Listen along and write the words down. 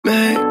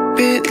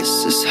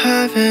this is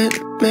heaven,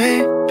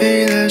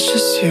 maybe that's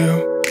just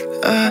you.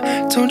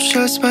 I don't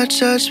trust my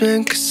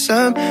judgment, cause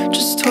I'm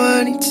just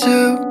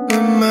 22. My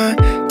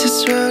mind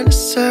just runs in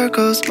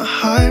circles, my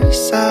heart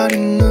is out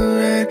in the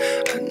rain.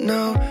 I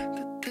know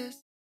that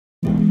this...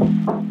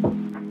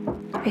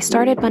 I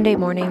started Monday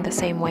morning the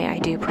same way I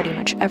do pretty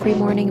much every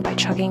morning, by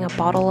chugging a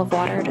bottle of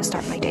water to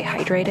start my day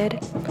hydrated.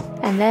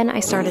 And then I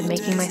started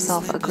making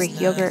myself a Greek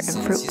yogurt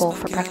and fruit bowl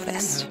for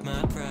breakfast.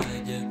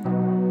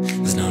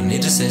 There's no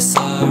need to say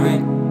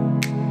sorry.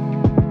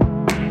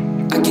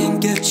 I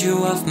can't get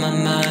you off my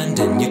mind,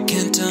 and you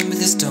can't tell me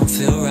this don't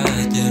feel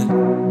right, yeah.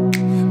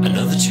 I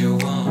know that you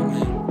want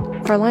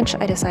me. For lunch,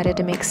 I decided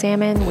to make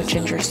salmon with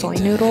ginger soy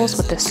noodles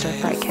with this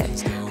stir-fry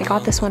kit. I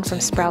got this one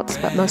from Sprouts,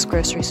 but most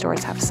grocery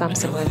stores have some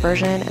similar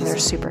version, and they're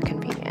super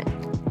convenient.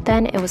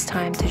 Then it was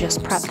time to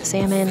just prep the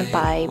salmon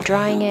by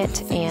drying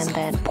it and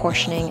then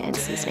portioning and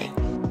seasoning.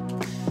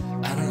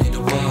 I don't need to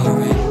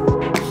worry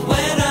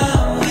when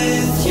I'm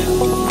with you.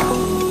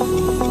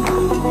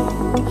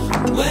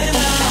 When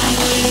I'm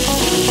with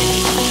you.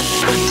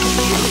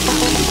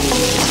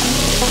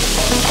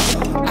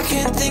 I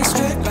can't think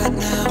straight right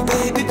now,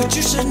 baby, but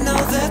you should know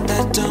that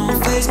that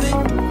don't faze me.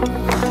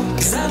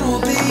 Cause I know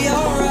we'll be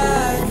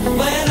alright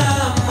when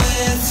I'm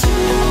with you.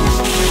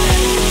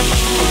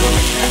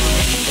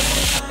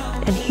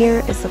 And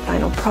here is the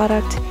final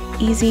product.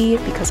 Easy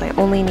because I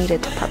only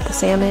needed to prep the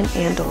salmon,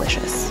 and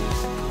delicious.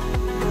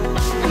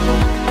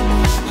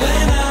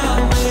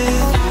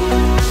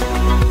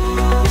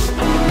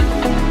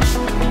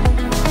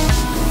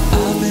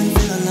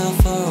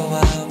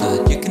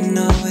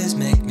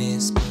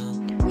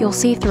 You'll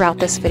see throughout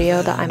this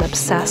video that I'm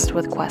obsessed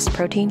with Quest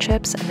protein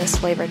chips, and this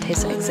flavor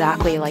tastes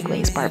exactly like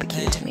Lay's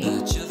barbecue to me.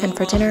 And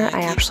for dinner,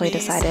 I actually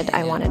decided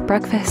I wanted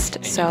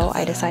breakfast, so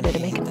I decided to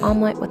make an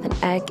omelet with an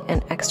egg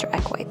and extra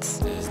egg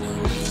whites.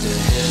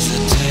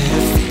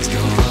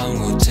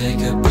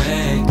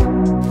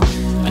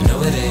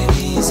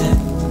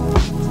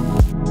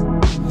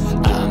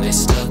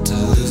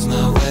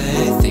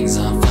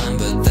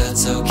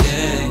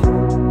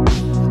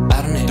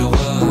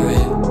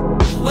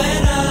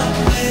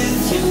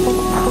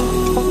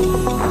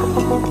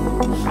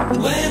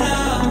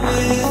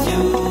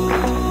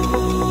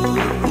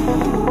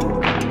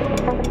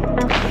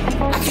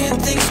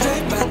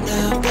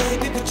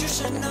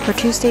 For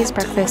Tuesday's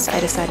breakfast, I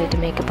decided to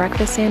make a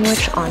breakfast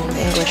sandwich on an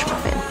English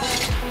muffin.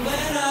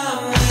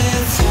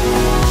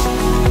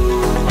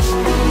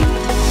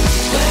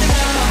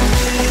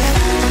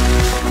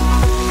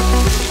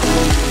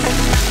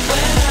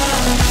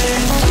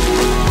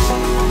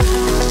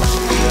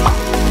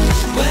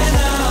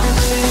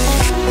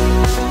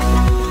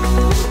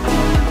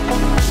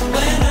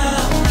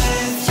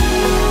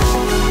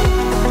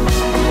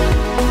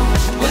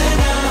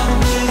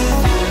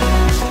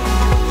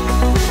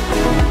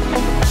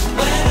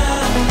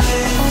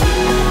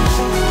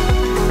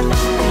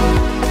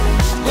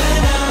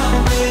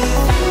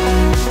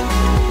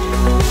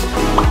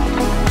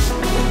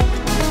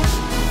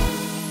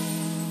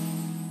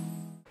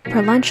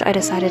 For lunch, I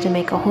decided to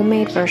make a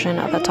homemade version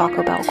of a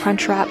Taco Bell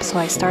crunch wrap, so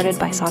I started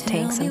by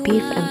sauteing some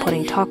beef and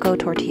putting taco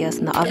tortillas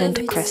in the oven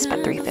to crisp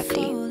at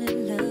 350.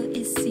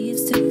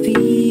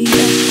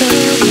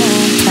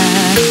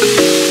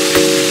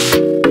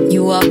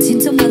 You walked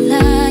into my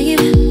life.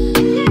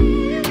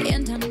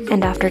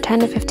 And after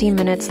 10 to 15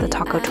 minutes, the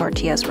taco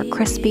tortillas were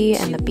crispy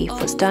and the beef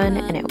was done,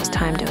 and it was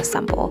time to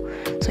assemble.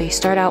 So you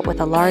start out with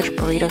a large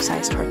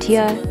burrito-sized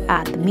tortilla,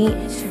 add the meat,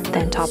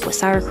 then top with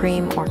sour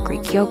cream or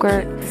Greek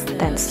yogurt,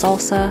 then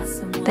salsa,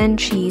 then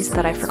cheese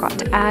that I forgot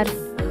to add.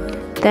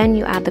 Then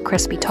you add the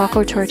crispy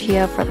taco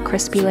tortilla for the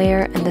crispy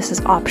layer, and this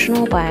is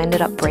optional, but I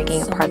ended up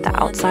breaking apart the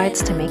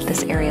outsides to make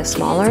this area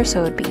smaller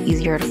so it would be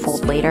easier to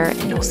fold later,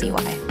 and you'll see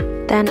why.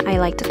 Then I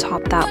like to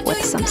top that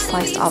with some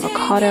sliced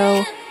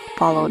avocado,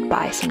 followed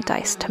by some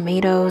diced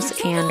tomatoes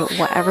and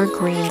whatever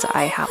greens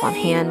I have on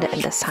hand,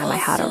 and this time I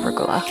had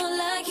arugula.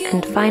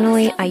 And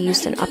finally, I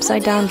used an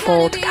upside down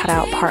bowl to cut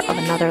out part of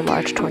another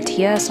large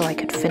tortilla so I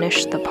could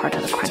finish the part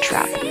of the crunch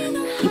wrap.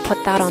 You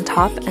put that on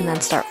top and then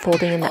start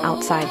folding in the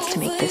outsides to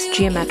make this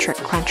geometric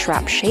crunch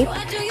wrap shape,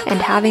 and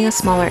having a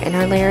smaller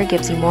inner layer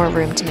gives you more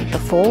room to make the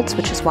folds,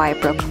 which is why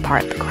I broke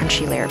apart the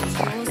crunchy layer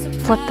before.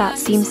 Flip that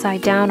seam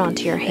side down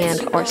onto your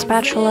hand or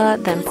spatula,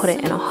 then put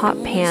it in a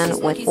hot pan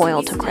with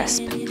oil to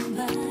crisp.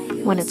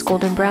 When it's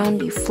golden brown,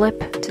 you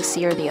flip to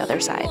sear the other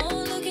side.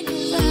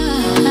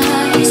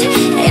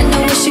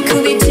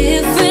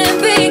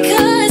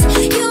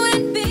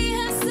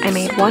 I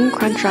made one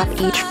crunch wrap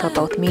each for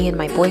both me and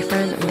my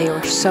boyfriend, and they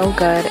were so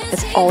good.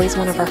 It's always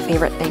one of our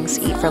favorite things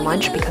to eat for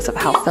lunch because of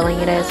how filling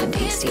it is and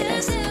tasty it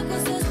is.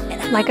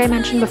 Like I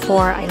mentioned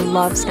before, I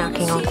love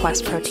snacking on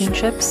Quest protein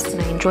chips,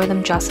 and I enjoy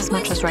them just as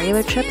much as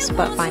regular chips,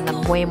 but find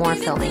them way more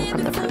filling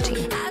from the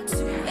protein.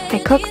 I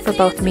cook for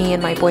both me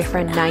and my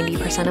boyfriend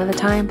 90% of the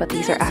time, but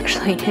these are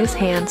actually his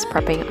hands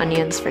prepping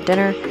onions for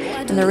dinner,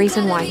 and the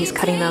reason why he's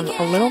cutting them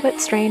a little bit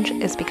strange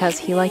is because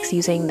he likes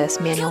using this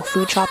manual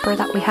food chopper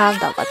that we have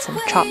that lets him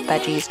chop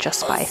veggies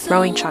just by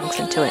throwing chunks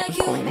into it and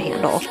pulling the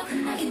handle.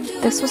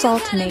 This was all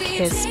to make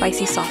his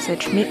spicy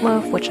sausage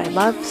meatloaf, which I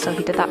love, so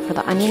he did that for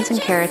the onions and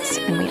carrots,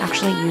 and we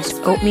actually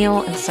used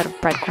oatmeal instead of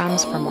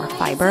breadcrumbs for more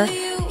fiber.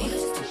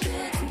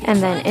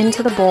 And then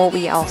into the bowl,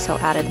 we also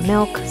added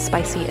milk,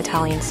 spicy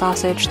Italian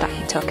sausage that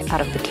he took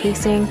out of the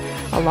casing,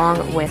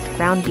 along with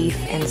ground beef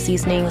and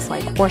seasonings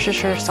like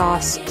Worcestershire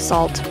sauce,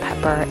 salt,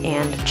 pepper,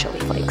 and chili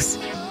flakes.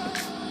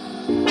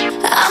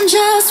 I'm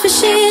just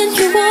wishing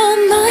you were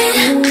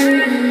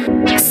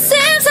mine.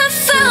 Seems I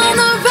found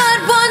the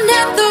right one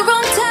at the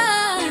wrong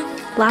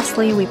time.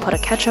 Lastly, we put a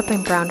ketchup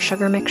and brown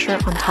sugar mixture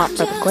on top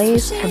for the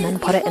glaze, and then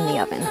put it in the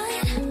oven.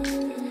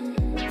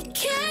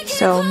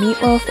 So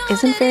meatloaf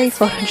isn't very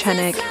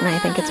photogenic, and I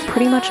think it's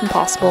pretty much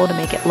impossible to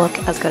make it look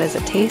as good as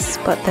it tastes,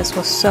 but this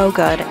was so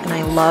good, and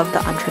I love the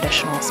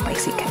untraditional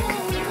spicy kick.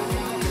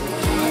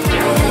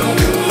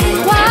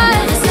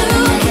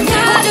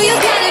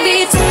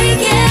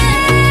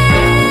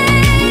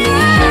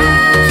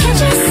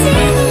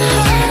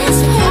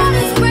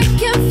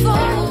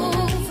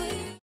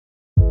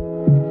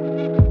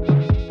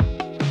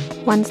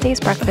 Wednesday's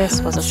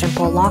breakfast was a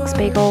simple lox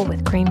bagel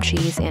with cream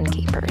cheese and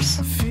capers.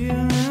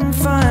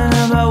 Fine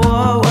about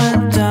what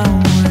went down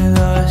with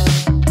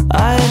us.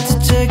 I had to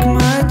take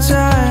my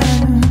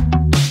time.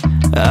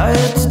 I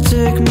had to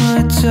take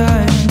my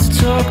time to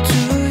talk to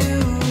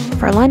you.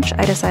 For lunch,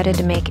 I decided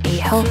to make a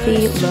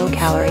healthy,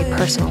 low-calorie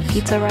personal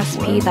pizza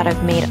recipe that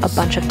I've made a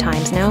bunch of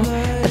times now.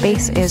 The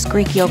base is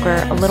Greek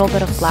yogurt, a little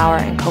bit of flour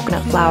and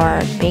coconut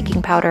flour,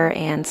 baking powder,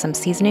 and some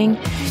seasoning.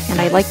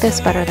 And I like this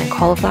better than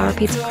cauliflower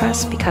pizza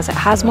crust because it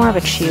has more of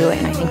a chew,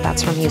 and I think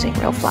that's from using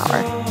real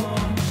flour.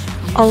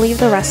 I'll leave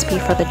the recipe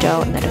for the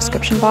dough in the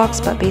description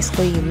box, but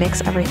basically you mix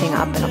everything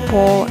up in a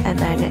bowl and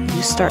then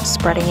you start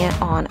spreading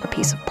it on a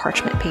piece of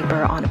parchment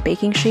paper on a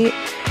baking sheet.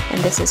 And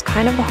this is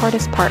kind of the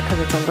hardest part because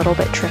it's a little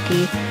bit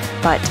tricky,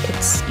 but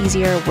it's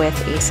easier with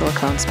a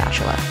silicone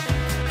spatula.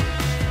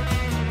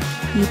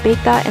 You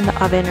bake that in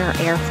the oven or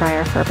air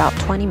fryer for about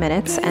 20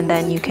 minutes, and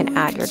then you can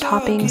add your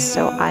toppings.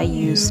 So I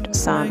used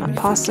some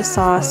pasta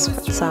sauce,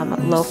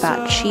 some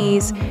low-fat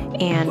cheese,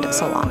 and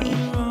salami.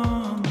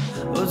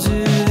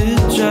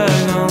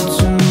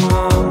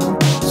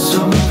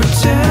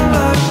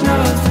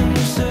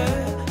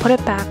 Put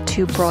it back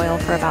to broil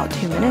for about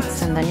 2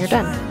 minutes, and then you're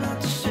done.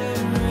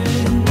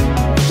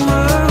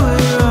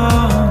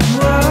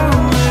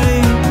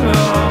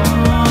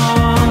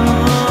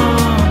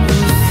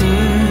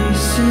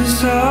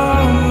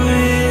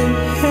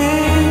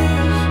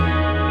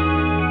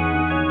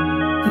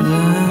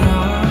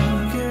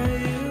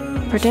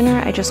 For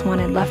dinner, I just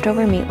wanted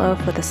leftover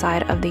meatloaf with a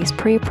side of these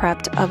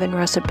pre-prepped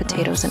oven-roasted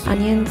potatoes and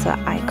onions that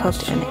I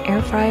cooked in the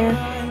air fryer,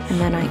 and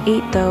then I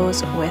ate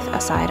those with a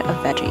side of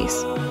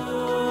veggies.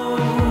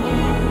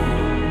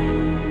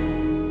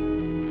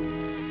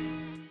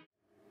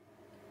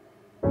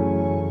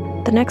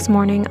 The next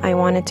morning, I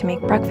wanted to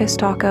make breakfast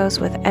tacos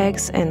with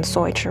eggs and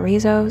soy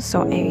chorizo,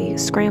 so I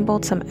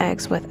scrambled some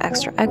eggs with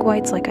extra egg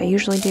whites like I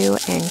usually do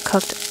and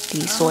cooked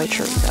the soy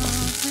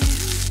chorizo.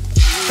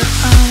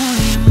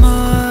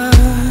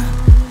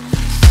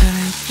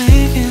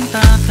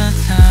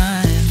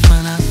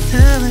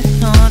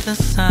 The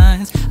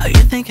signs. Are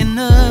you thinking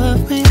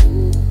of me?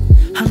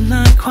 I'm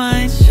not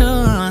quite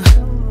sure,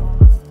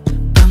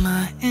 but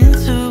my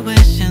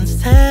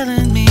intuition's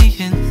telling me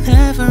you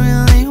never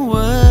really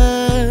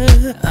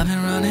were. I've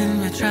been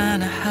running, been trying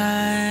to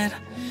hide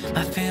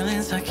my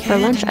feelings. For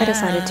lunch, I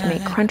decided to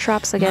make crunch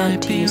wraps again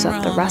to use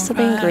up the rest of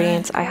the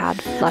ingredients I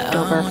had left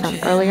over from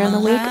earlier in the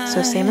week,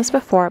 so same as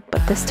before,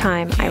 but this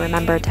time I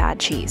remembered to add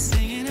cheese.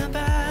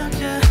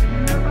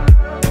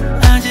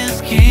 I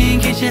just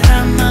can't get you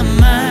out of my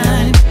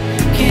mind.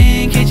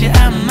 Can't get you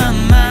out of my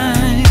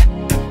mind.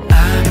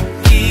 I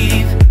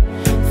keep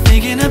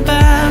thinking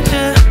about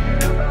you.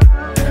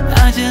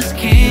 I just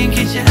can't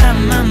get you out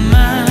of my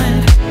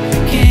mind.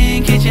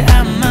 Can't get you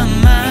out of my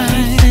mind.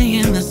 You keep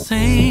saying the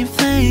same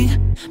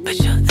thing, but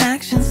your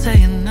actions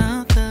say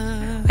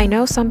another. I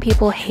know some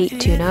people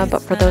hate tuna,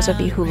 but for those of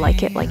you who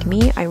like it like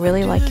me, I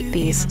really like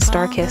these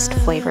Star-Kissed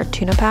flavored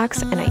tuna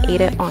packs, and I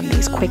ate it on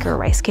these Quaker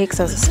rice cakes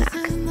as a snack.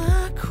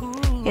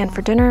 And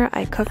for dinner,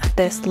 I cooked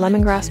this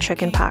lemongrass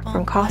chicken pack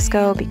from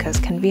Costco because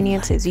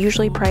convenience is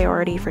usually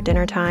priority for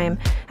dinner time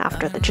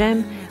after the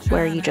gym,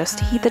 where you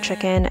just heat the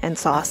chicken and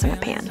sauce in a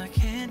pan.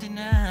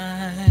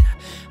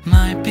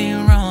 Might be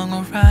wrong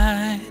or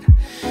right.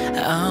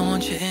 I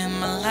want you in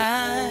my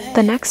life.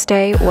 The next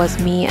day was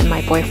me and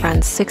my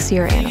boyfriend's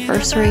 6-year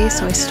anniversary,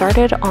 so I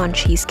started on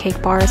cheesecake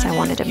bars I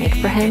wanted to make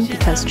for him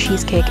because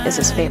cheesecake is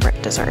his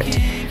favorite dessert.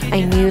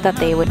 I knew that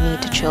they would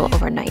need to chill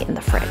overnight in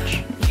the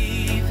fridge.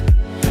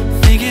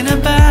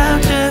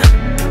 About you.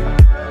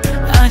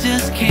 I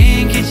just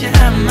can't get you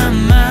out of my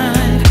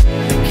mind.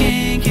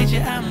 Can't get you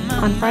out of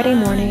my On Friday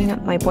morning,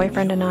 my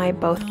boyfriend and I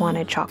both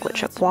wanted chocolate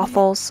chip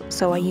waffles,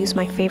 so I used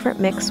my favorite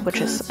mix,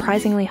 which is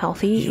surprisingly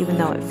healthy, even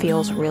though it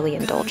feels really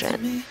indulgent.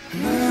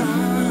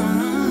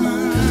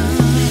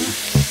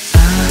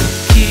 I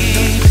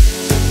keep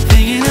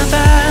thinking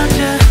about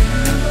you.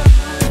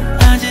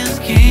 I just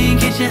can't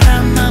get you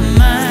out of my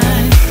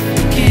mind.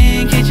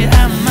 Can't get you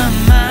out of my mind.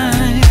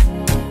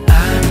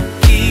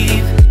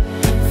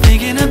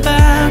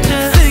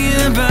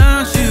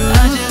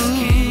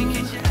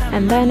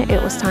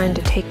 time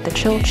to take the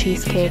chilled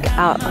cheesecake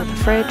out of the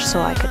fridge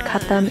so I could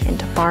cut them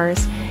into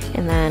bars.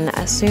 And then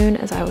as soon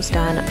as I was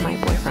done, my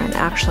boyfriend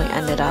actually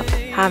ended up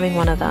having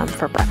one of them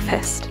for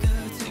breakfast.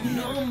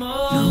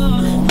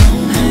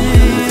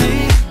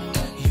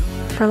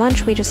 For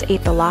lunch, we just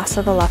ate the last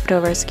of the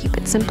leftovers to keep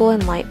it simple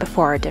and light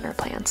before our dinner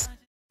plans.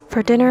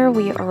 For dinner,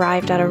 we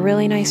arrived at a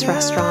really nice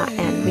restaurant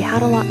and we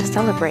had a lot to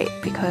celebrate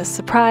because,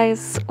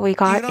 surprise, we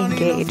got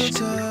engaged.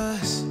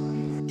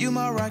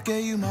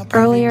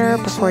 Earlier,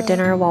 before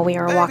dinner, while we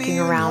were walking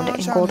around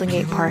in Golden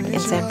Gate Park in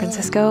San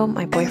Francisco,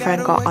 my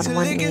boyfriend got on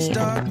one knee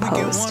and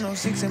proposed.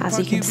 As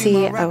you can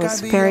see, I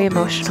was very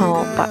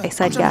emotional, but I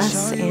said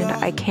yes, and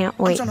I can't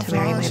wait to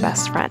marry my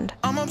best friend.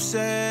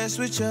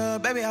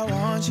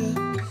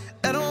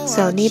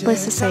 So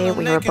needless to say,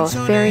 we were both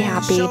very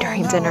happy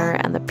during dinner,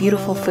 and the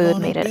beautiful food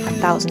made it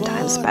 1,000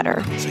 times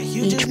better.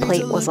 Each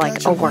plate was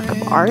like a work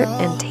of art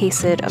and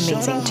tasted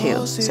amazing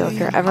too. So if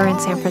you're ever in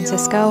San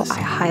Francisco,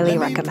 I highly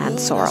recommend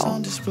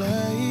Sorrel.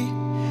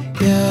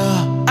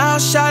 Yeah, I'll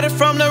shout it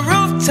from the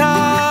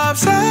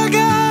rooftops. I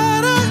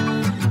gotta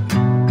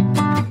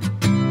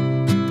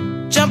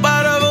jump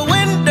out of a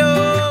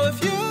window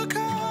if you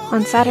come.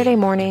 On Saturday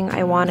morning,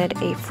 I wanted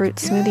a fruit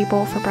smoothie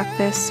bowl for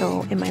breakfast,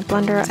 so in my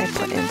blender I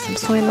put in some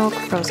soy milk,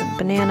 frozen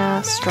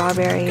banana,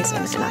 strawberries,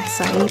 and an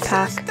acai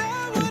pack,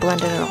 and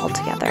blended it all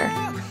together.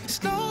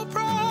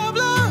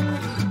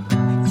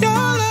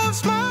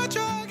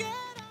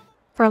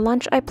 For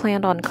lunch, I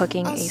planned on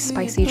cooking a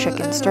spicy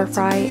chicken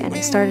stir-fry, and I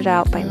started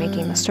out by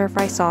making the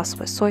stir-fry sauce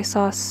with soy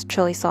sauce,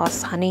 chili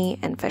sauce, honey,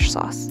 and fish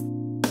sauce.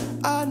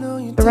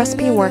 The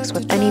recipe works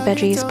with any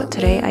veggies, but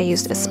today I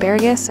used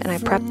asparagus, and I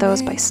prepped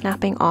those by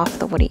snapping off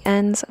the woody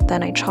ends.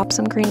 Then I chopped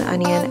some green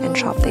onion and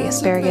chopped the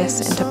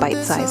asparagus into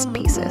bite-sized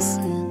pieces.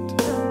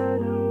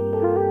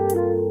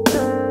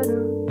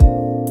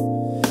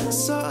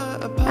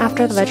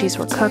 After the veggies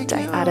were cooked,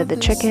 I added the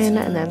chicken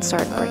and then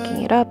started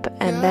breaking it up,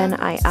 and then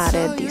I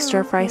added the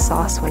stir-fry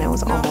sauce when it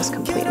was almost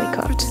completely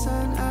cooked.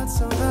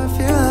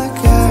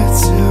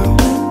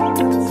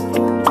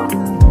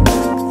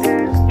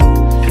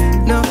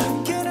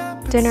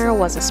 Dinner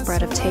was a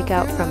spread of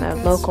takeout from a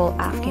local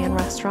Afghan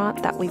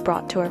restaurant that we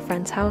brought to our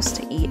friend's house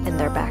to eat in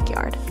their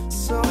backyard.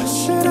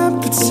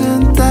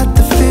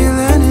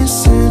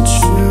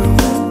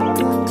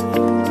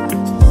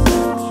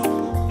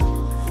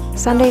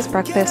 Sunday's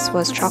breakfast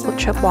was chocolate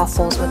chip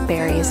waffles with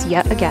berries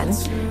yet again,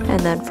 and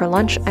then for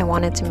lunch I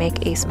wanted to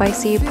make a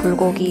spicy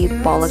bulgogi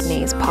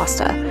bolognese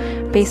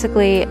pasta,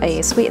 basically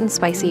a sweet and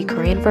spicy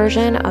Korean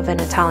version of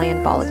an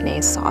Italian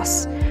bolognese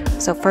sauce.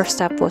 So first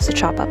step was to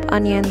chop up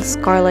onions,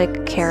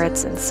 garlic,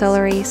 carrots, and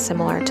celery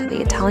similar to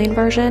the Italian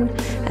version,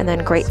 and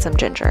then grate some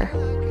ginger.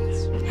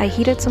 I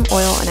heated some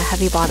oil in a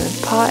heavy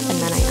bottomed pot, and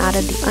then I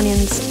added the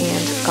onions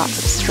and got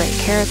some straight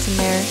carrots in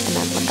there, and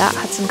then when that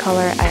had some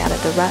color, I added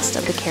the rest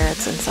of the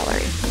carrots and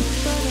celery.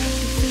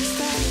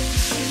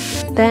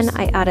 Then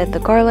I added the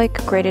garlic,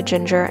 grated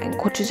ginger, and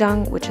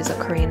gochujang, which is a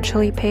Korean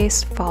chili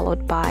paste,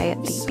 followed by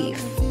the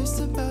beef.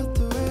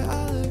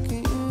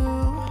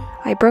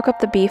 I broke up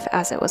the beef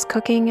as it was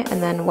cooking,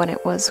 and then when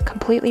it was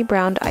completely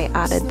browned, I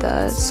added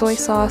the soy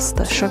sauce,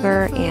 the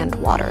sugar, and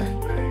water.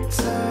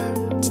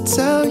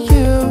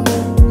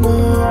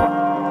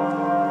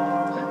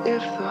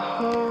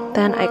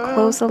 Then I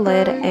closed the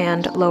lid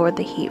and lowered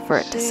the heat for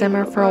it to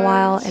simmer for a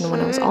while, and when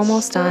it was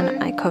almost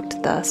done, I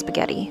cooked the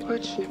spaghetti.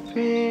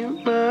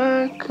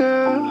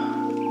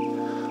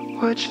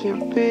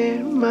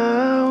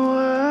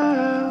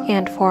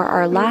 And for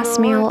our last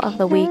meal of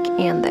the week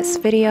and this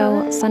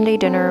video, Sunday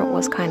dinner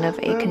was kind of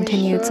a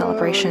continued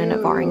celebration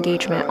of our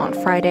engagement on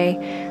Friday,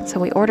 so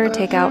we ordered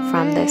takeout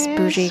from this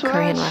bougie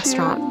Korean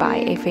restaurant by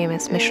a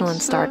famous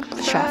Michelin-starred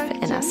chef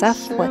in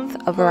SF with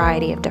a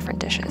variety of different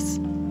dishes.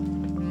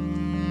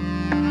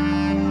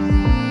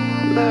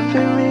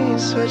 Loving me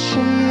is what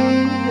you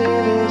need,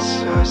 it is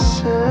so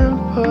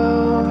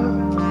simple.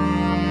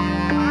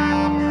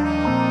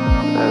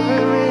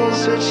 Loving me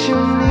is what you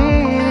need.